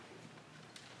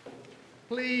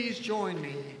Please join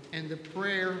me in the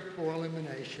prayer for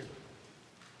illumination.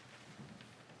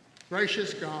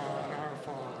 Gracious God, our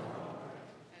Father,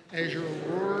 as your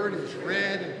word is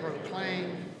read and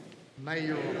proclaimed, may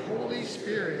your Holy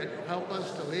Spirit help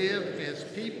us to live as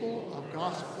people of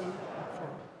gospel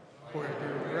for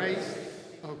your grace.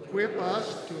 Equip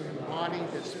us to embody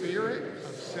the spirit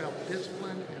of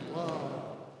self-discipline and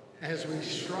love as we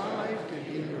strive to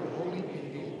be your holy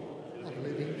people of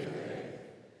living faith.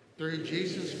 Through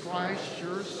Jesus Christ,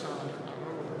 your Son,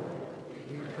 our Lord,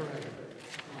 we pray.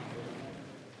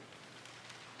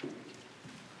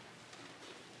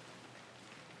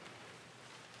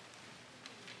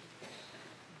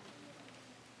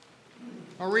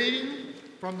 A reading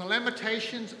from the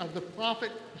Lamentations of the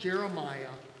prophet Jeremiah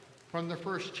from the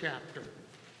first chapter.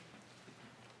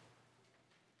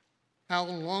 How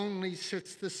lonely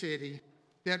sits the city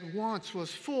that once was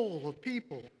full of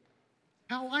people.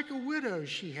 How like a widow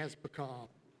she has become.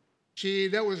 She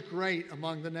that was great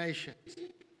among the nations,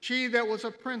 she that was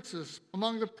a princess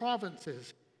among the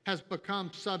provinces, has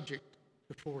become subject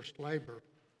to forced labor.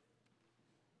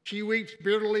 She weeps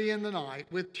bitterly in the night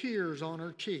with tears on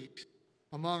her cheeks.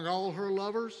 Among all her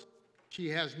lovers, she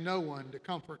has no one to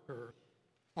comfort her.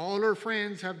 All her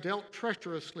friends have dealt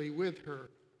treacherously with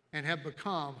her and have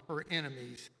become her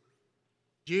enemies.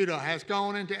 Judah has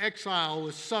gone into exile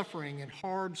with suffering and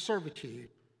hard servitude.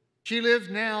 She lives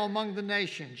now among the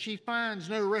nations. She finds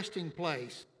no resting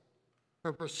place.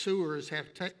 Her pursuers have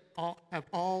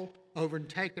all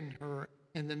overtaken her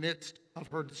in the midst of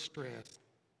her distress.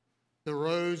 The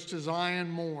roads to Zion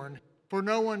mourn, for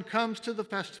no one comes to the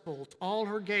festivals. All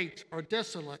her gates are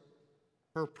desolate.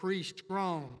 Her priests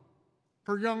groan.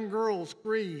 Her young girls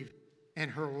grieve,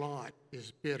 and her lot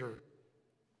is bitter.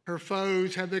 Her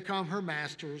foes have become her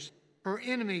masters. Her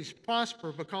enemies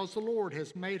prosper because the Lord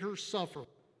has made her suffer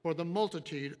for the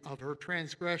multitude of her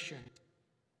transgressions.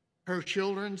 Her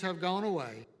children have gone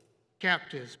away,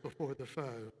 captives before the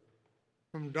foe.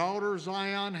 From daughter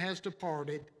Zion has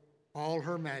departed all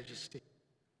her majesty.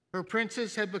 Her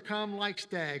princes have become like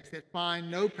stags that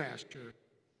find no pasture.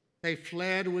 They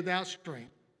fled without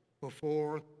strength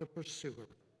before the pursuer.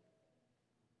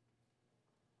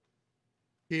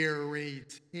 Here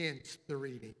ends the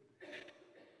reading.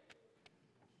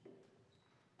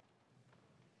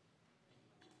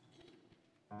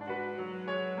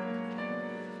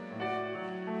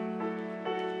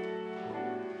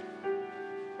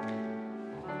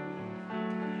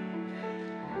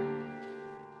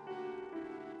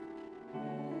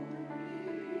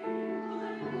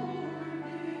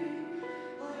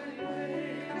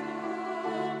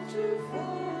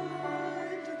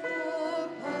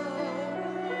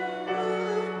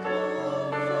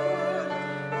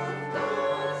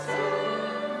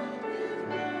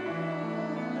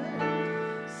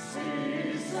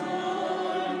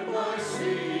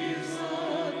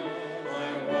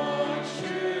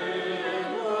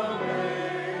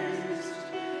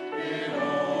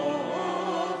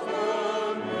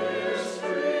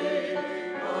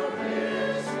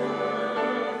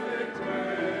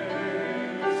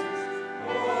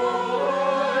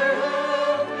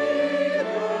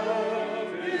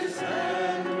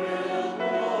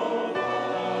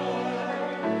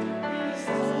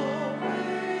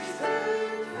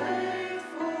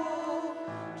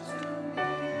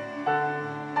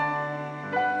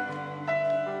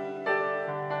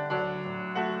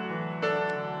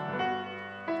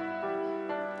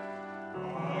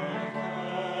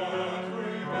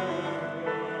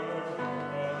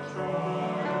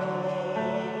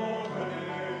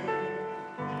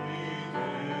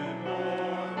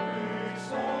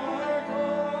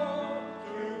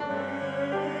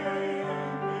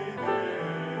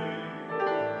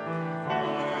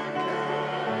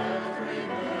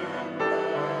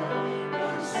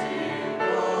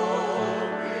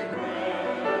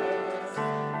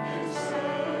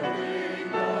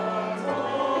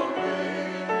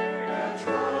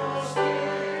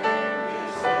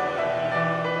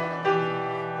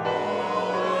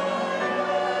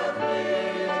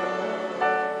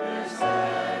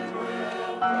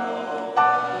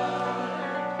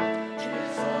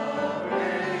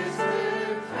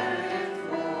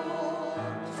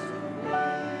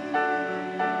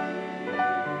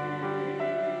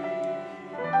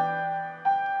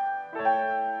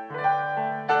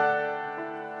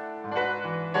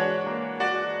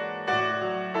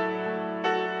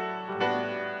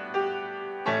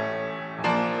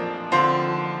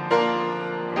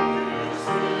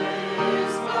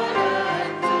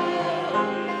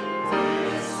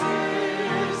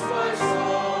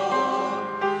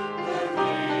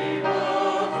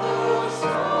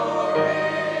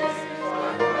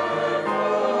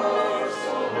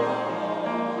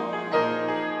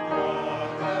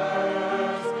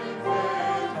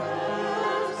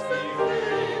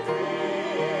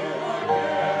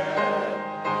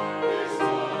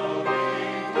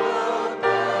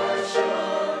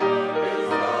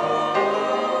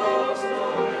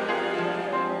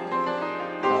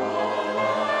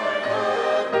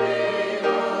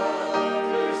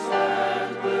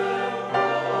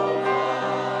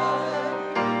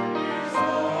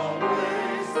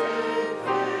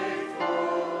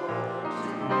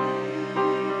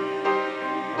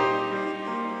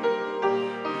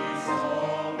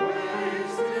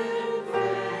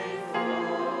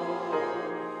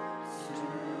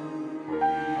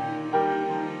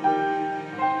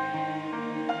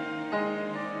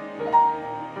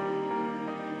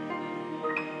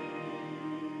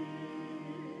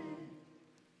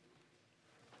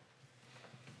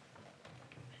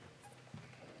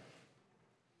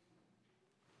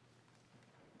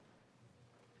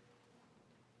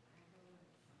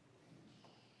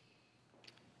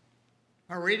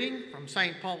 A reading from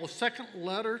St. Paul's second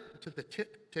letter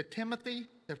to Timothy,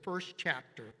 the first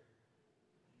chapter.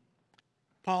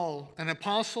 Paul, an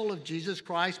apostle of Jesus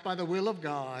Christ by the will of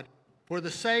God, for the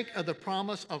sake of the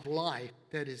promise of life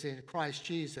that is in Christ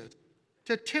Jesus,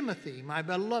 to Timothy, my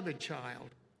beloved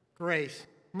child, grace,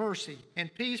 mercy,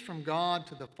 and peace from God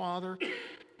to the Father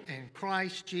and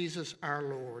Christ Jesus our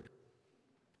Lord.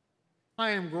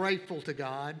 I am grateful to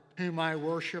God, whom I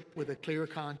worship with a clear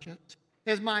conscience,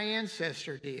 as my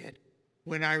ancestor did,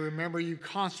 when I remember you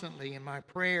constantly in my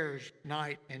prayers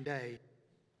night and day.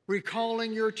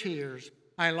 Recalling your tears,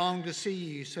 I long to see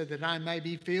you so that I may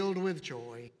be filled with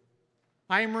joy.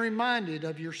 I am reminded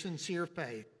of your sincere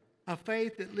faith, a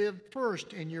faith that lived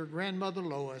first in your grandmother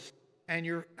Lois and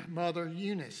your mother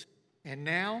Eunice, and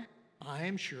now, I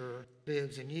am sure,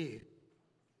 lives in you.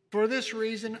 For this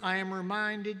reason, I am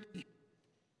reminded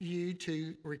you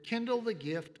to rekindle the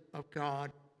gift of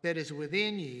God that is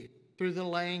within you through the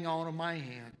laying on of my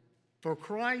hand. For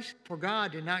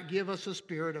God did not give us a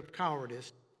spirit of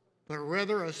cowardice, but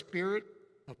rather a spirit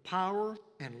of power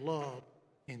and love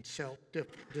and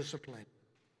self-discipline.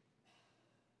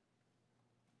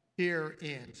 Here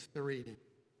ends the reading.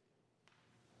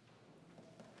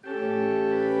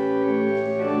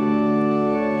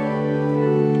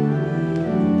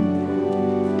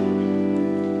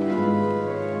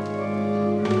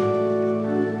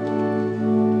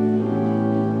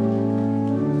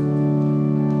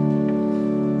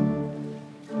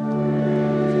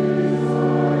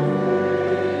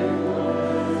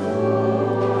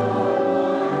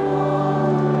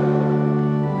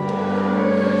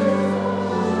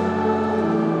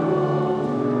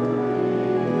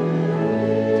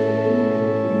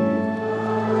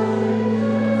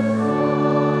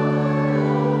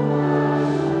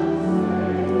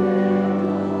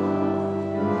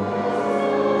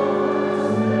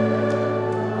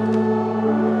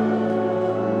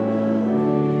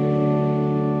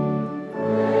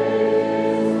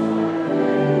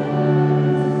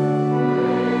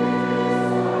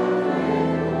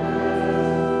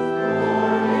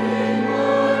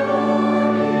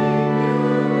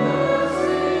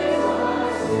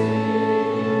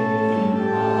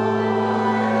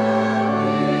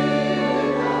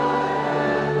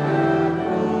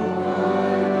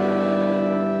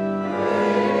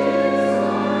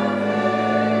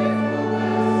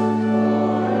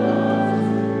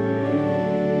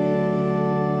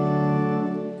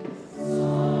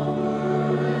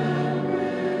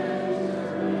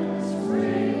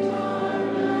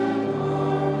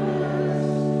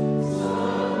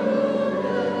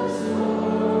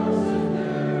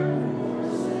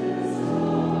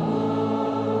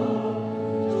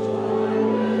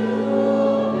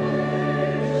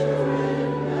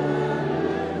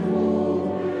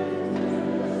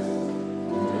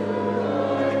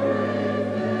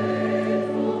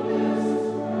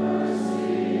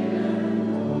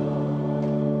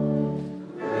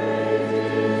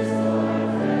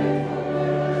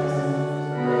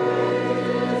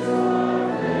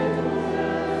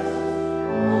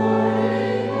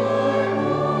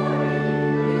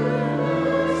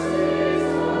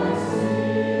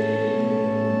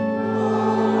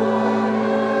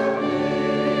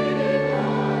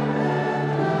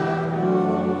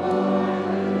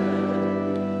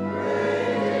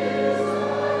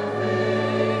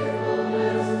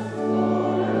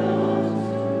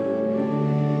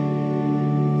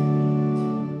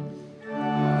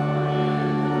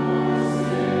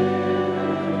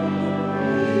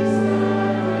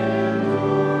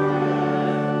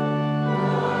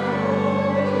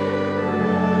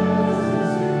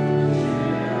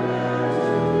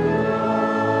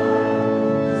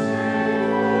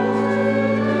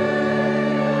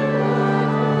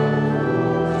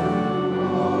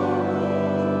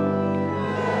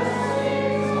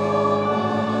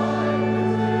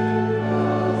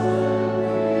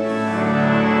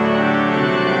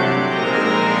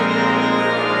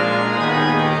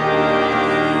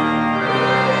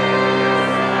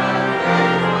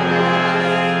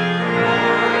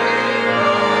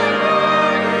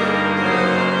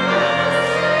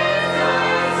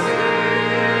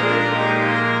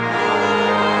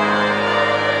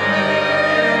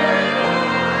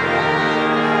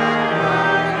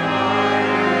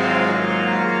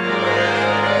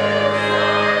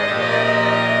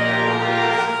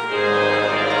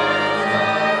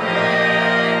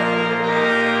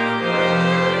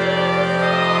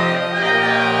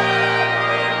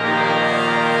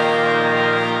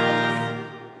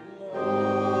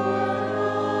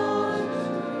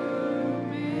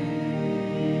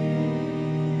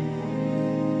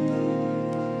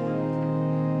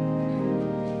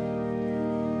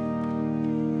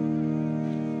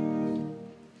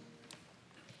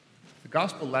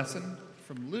 Gospel lesson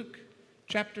from Luke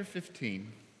chapter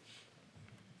 15,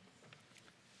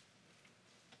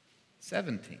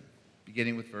 17,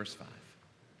 beginning with verse 5.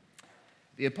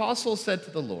 The apostles said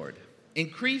to the Lord,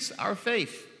 "Increase our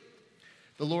faith."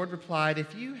 The Lord replied,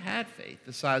 "If you had faith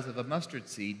the size of a mustard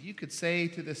seed, you could say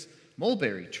to this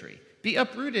mulberry tree, 'Be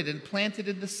uprooted and planted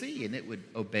in the sea,' and it would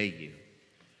obey you.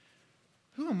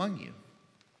 Who among you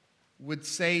would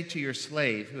say to your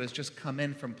slave who has just come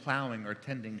in from plowing or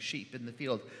tending sheep in the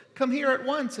field, 'Come here at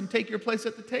once and take your place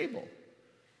at the table'?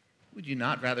 Would you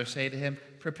not rather say to him,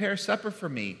 'Prepare supper for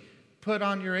me, put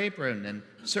on your apron, and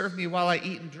serve me while I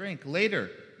eat and drink.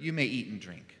 Later you may eat and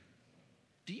drink'?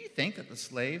 Do you think that the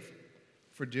slave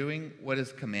for doing what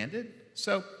is commanded?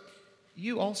 So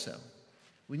you also,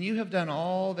 when you have done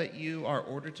all that you are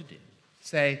ordered to do,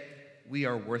 say, 'We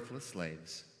are worthless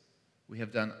slaves. We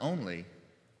have done only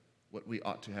what we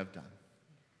ought to have done.'"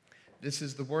 This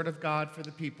is the word of God for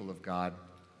the people of God.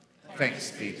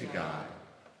 Thanks be to God.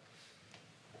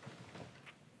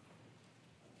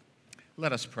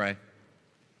 Let us pray.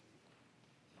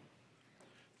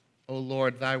 O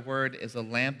Lord, thy word is a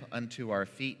lamp unto our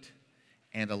feet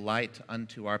and a light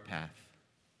unto our path.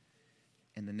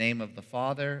 In the name of the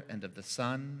Father, and of the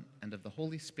Son, and of the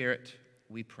Holy Spirit,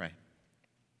 we pray.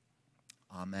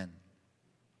 Amen.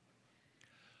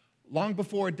 Long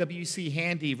before W.C.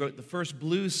 Handy wrote the first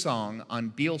blues song on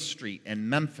Beale Street in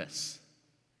Memphis,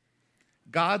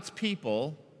 God's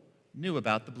people knew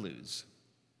about the blues.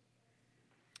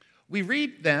 We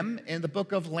read them in the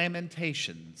book of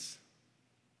Lamentations.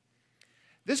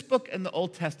 This book in the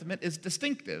Old Testament is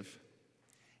distinctive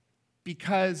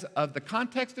because of the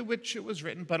context in which it was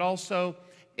written, but also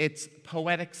its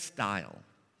poetic style.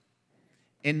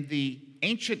 In the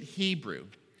ancient Hebrew,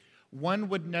 one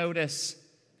would notice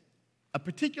a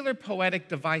particular poetic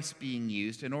device being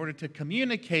used in order to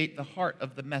communicate the heart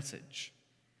of the message.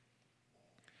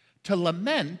 To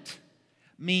lament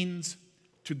means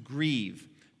to grieve,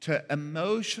 to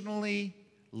emotionally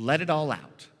let it all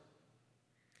out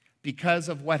because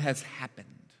of what has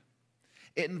happened.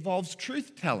 It involves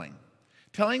truth-telling,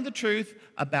 telling the truth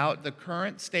about the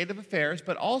current state of affairs,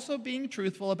 but also being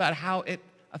truthful about how it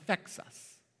affects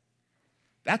us.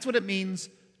 That's what it means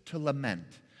to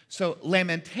lament. So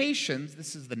Lamentations,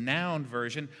 this is the noun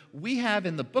version, we have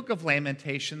in the book of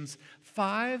Lamentations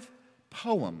 5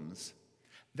 poems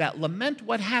that lament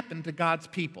what happened to God's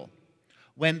people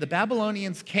when the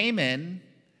Babylonians came in,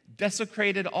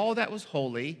 desecrated all that was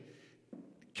holy,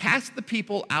 cast the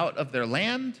people out of their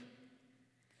land,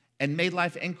 and made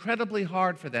life incredibly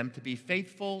hard for them to be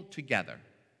faithful together.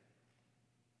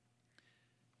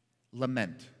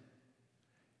 Lament.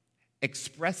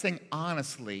 Expressing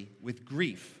honestly with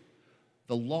grief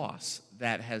the loss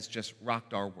that has just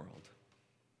rocked our world.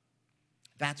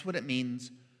 That's what it means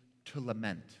to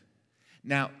lament.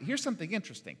 Now, here's something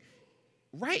interesting.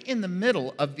 Right in the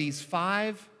middle of these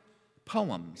 5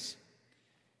 poems,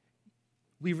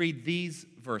 we read these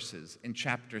verses in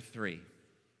chapter 3.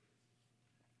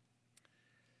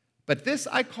 "But this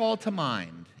I call to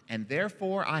mind, and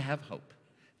therefore I have hope.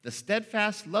 The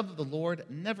steadfast love of the Lord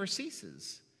never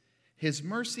ceases. His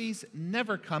mercies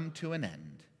never come to an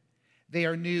end. They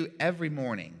are new every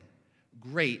morning.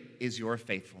 Great is your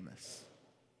faithfulness."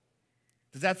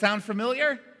 Does that sound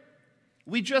familiar?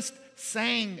 We just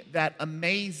sang that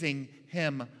amazing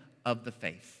hymn of the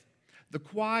faith. The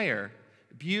choir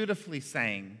beautifully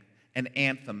sang an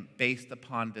anthem based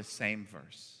upon this same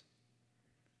verse.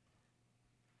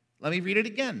 Let me read it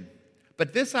again.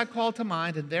 "But this I call to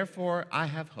mind, and therefore I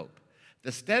have hope.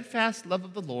 The steadfast love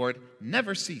of the Lord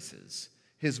never ceases.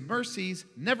 His mercies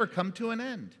never come to an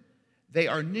end. They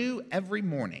are new every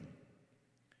morning.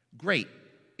 Great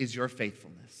is your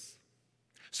faithfulness."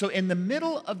 So in the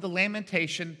middle of the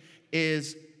lamentation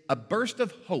is a burst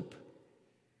of hope.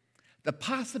 The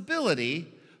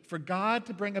possibility for God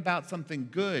to bring about something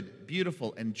good,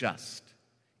 beautiful, and just,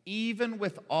 even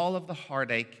with all of the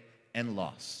heartache and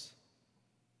loss.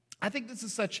 I think this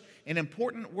is such an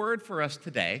important word for us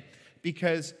today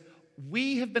because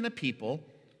we have been a people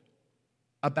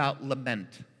about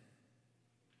lament.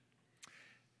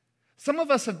 Some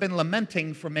of us have been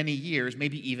lamenting for many years,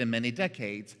 maybe even many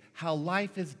decades, how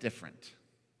life is different.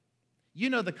 You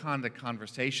know the kind of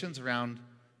conversations around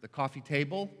the coffee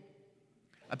table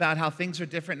about how things are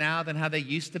different now than how they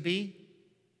used to be.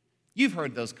 You've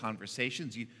heard those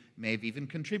conversations. You may have even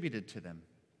contributed to them.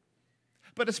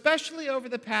 But especially over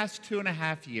the past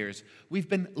 2.5 years, we've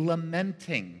been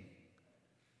lamenting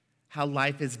how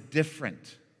life is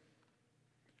different.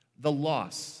 The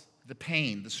loss, the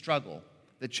pain, the struggle,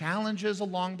 the challenges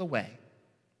along the way.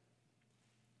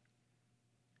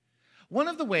 One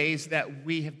of the ways that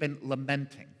we have been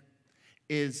lamenting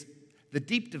is the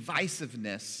deep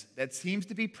divisiveness that seems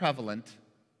to be prevalent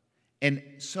in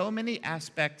so many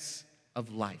aspects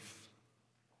of life.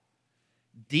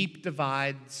 Deep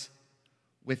divides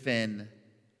within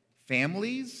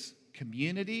families,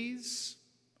 communities,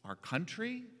 our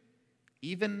country,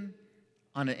 even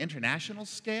on an international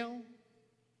scale.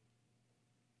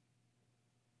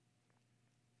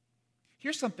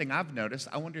 Here's something I've noticed.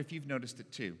 I wonder if you've noticed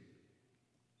it too.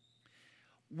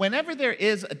 Whenever there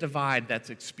is a divide that's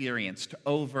experienced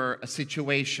over a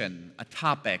situation, a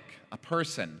topic, a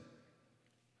person,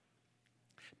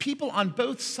 people on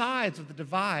both sides of the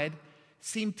divide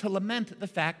seem to lament the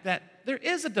fact that there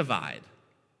is a divide.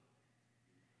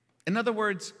 In other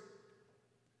words,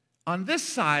 on this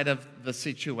side of the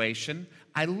situation,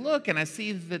 I look and I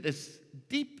see that this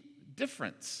deep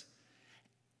difference.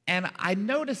 And I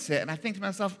notice it and I think to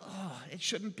myself, oh, it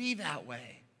shouldn't be that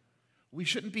way. We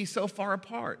shouldn't be so far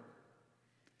apart.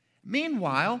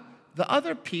 Meanwhile, the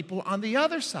other people on the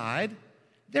other side,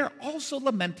 they're also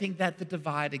lamenting that the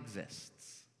divide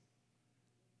exists.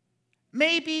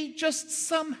 Maybe just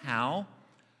somehow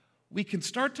we can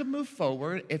start to move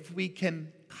forward if we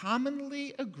can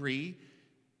commonly agree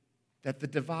that the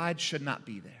divide should not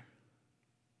be there.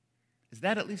 Is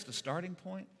that at least a starting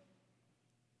point?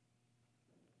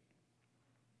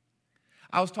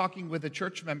 I was talking with a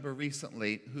church member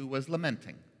recently who was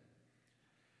lamenting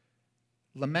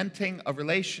a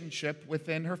relationship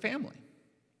within her family.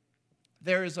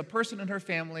 There is a person in her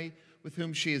family with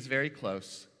whom she is very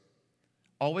close,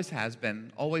 always has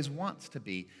been, always wants to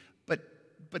be,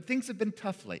 but things have been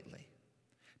tough lately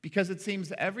because it seems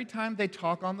that every time they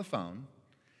talk on the phone,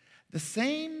 the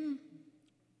same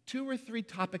 2 or 3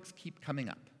 topics keep coming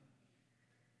up.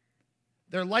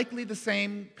 They're likely the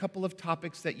same couple of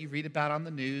topics that you read about on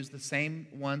the news, the same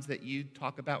ones that you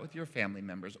talk about with your family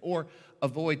members or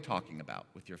avoid talking about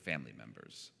with your family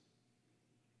members.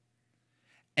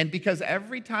 And because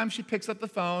every time she picks up the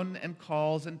phone and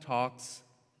calls and talks,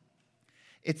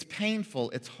 it's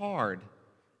painful, it's hard,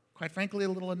 quite frankly, a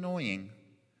little annoying,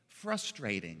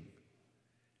 frustrating.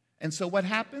 And so what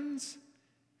happens?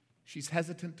 She's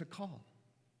hesitant to call.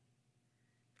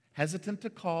 Hesitant to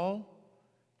call,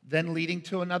 then leading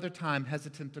to another time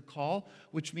hesitant to call,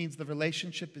 which means the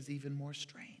relationship is even more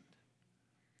strained.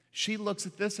 She looks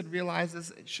at this and realizes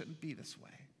it shouldn't be this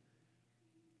way.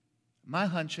 My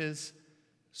hunch is,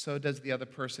 so does the other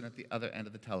person at the other end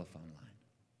of the telephone line.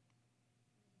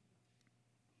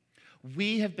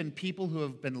 We have been people who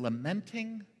have been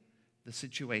lamenting the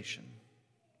situation.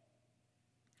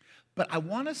 But I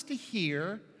want us to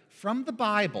hear from the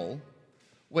Bible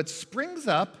what springs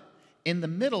up in the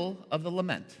middle of the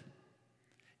lament.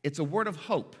 It's a word of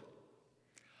hope.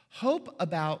 Hope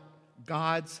about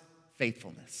God's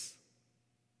faithfulness.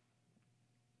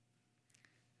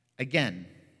 Again,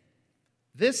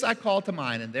 this I call to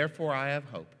mind, and therefore I have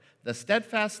hope. The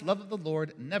steadfast love of the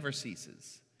Lord never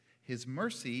ceases. His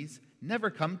mercies never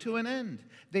come to an end.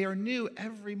 They are new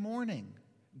every morning.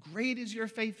 Great is your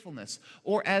faithfulness.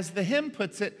 Or as the hymn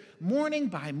puts it, morning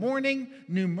by morning,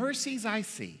 new mercies I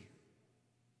see.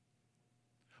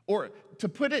 Or to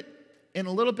put it in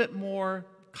a little bit more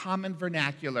common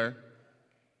vernacular,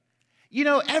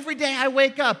 every day I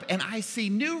wake up and I see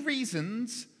new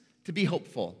reasons to be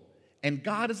hopeful. And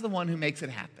God is the one who makes it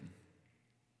happen.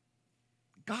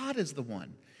 God is the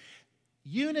one.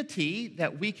 Unity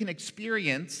that we can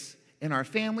experience in our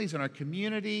families, in our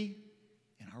community,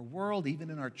 in our world, even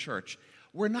in our church.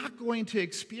 We're not going to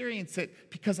experience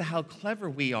it because of how clever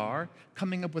we are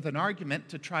coming up with an argument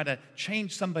to try to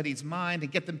change somebody's mind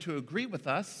and get them to agree with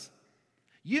us.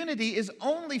 Unity is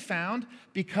only found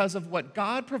because of what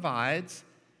God provides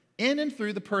in and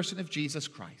through the person of Jesus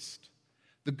Christ.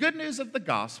 The good news of the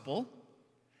gospel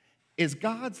is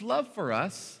God's love for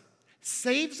us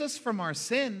saves us from our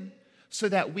sin so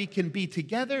that we can be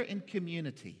together in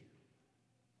community.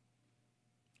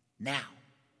 Now,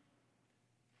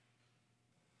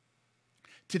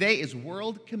 today is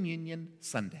World Communion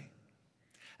Sunday,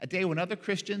 a day when other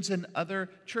Christians and other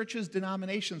churches,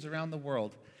 denominations around the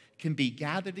world can be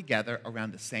gathered together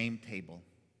around the same table.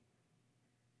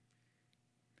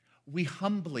 We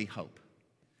humbly hope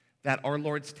that our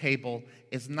Lord's table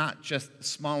is not just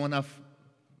small enough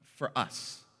for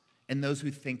us and those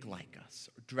who think like us,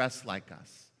 or dress like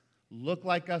us, look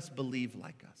like us, believe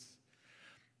like us.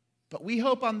 But we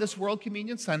hope on this World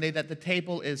Communion Sunday that the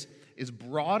table is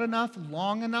broad enough,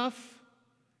 long enough,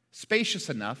 spacious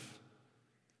enough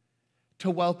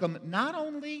to welcome not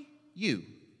only you,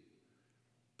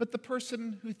 but the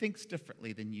person who thinks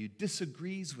differently than you,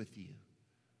 disagrees with you.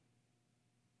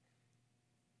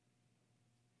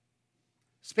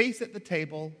 Space at the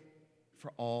table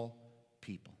for all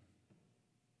people.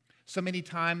 So many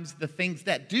times, the things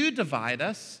that do divide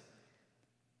us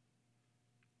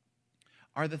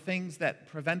are the things that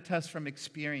prevent us from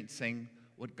experiencing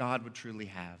what God would truly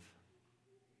have.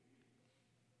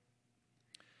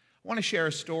 I want to share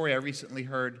a story I recently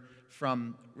heard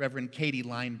from Reverend Katie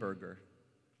Lineberger.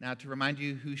 Now, to remind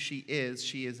you who she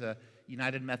is a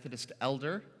United Methodist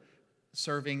elder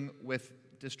serving with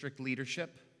district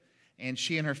leadership. And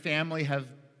she and her family have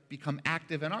become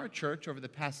active in our church over the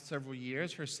past several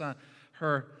years.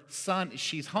 Her son,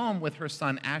 she's home with her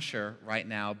son Asher right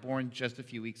now, born just a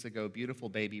few weeks ago, beautiful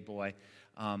baby boy.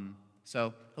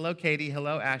 So hello, Katie.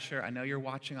 Hello, Asher. I know you're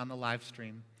watching on the live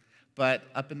stream. But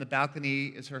up in the balcony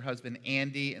is her husband,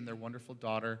 Andy, and their wonderful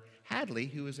daughter, Hadley,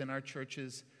 who is in our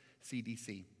church's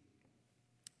CDC.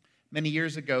 Many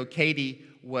years ago, Katie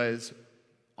was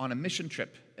on a mission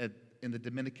trip in the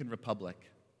Dominican Republic.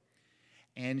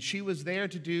 And she was there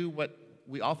to do what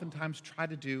we oftentimes try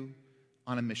to do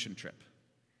on a mission trip: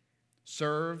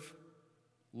 serve,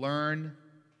 learn,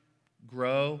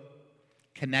 grow,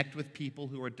 connect with people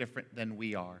who are different than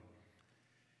we are.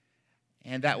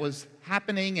 And that was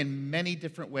happening in many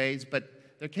different ways, but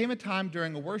there came a time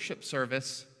during a worship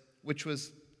service, which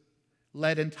was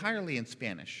led entirely in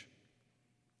Spanish,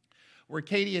 where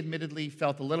Katie admittedly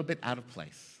felt a little bit out of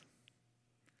place.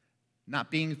 Not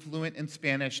being fluent in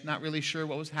Spanish, not really sure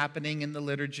what was happening in the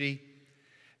liturgy,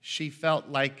 she felt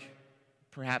like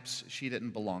perhaps she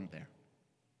didn't belong there.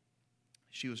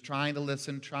 She was trying to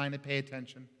listen, trying to pay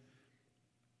attention.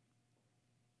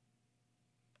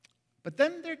 But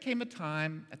then there came a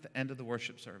time at the end of the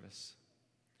worship service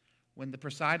when the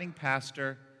presiding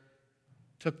pastor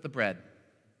took the bread,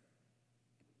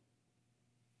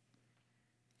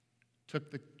 took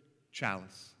the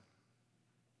chalice.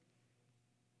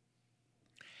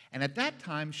 And at that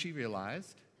time, she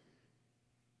realized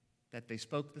that they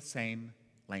spoke the same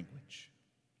language.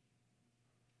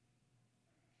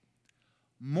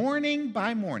 Morning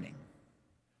by morning,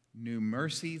 new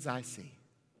mercies I see.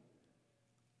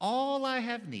 All I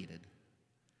have needed,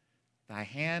 thy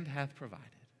hand hath provided.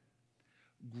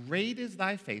 Great is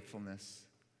thy faithfulness,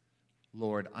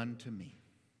 Lord, unto me.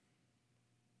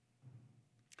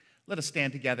 Let us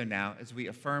stand together now as we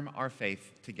affirm our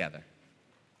faith together.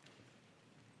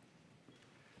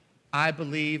 I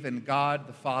believe in God,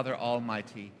 the Father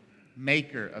Almighty,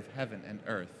 maker of heaven and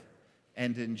earth,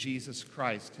 and in Jesus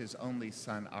Christ, his only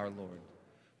Son, our Lord,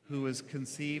 who was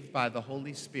conceived by the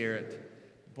Holy Spirit,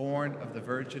 born of the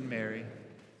Virgin Mary,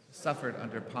 suffered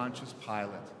under Pontius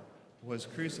Pilate, was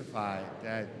crucified,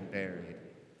 dead, and buried.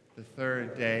 The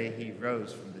third day he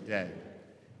rose from the dead.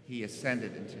 He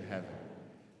ascended into heaven,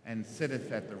 and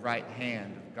sitteth at the right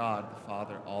hand of God the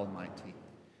Father Almighty.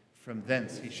 From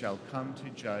thence he shall come to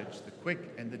judge the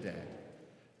quick and the dead.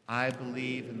 I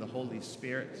believe in the Holy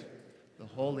Spirit, the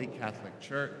Holy Catholic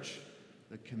Church,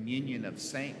 the communion of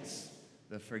saints,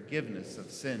 the forgiveness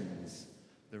of sins,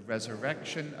 the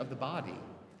resurrection of the body,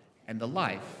 and the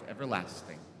life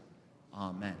everlasting.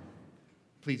 Amen.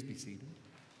 Please be seated.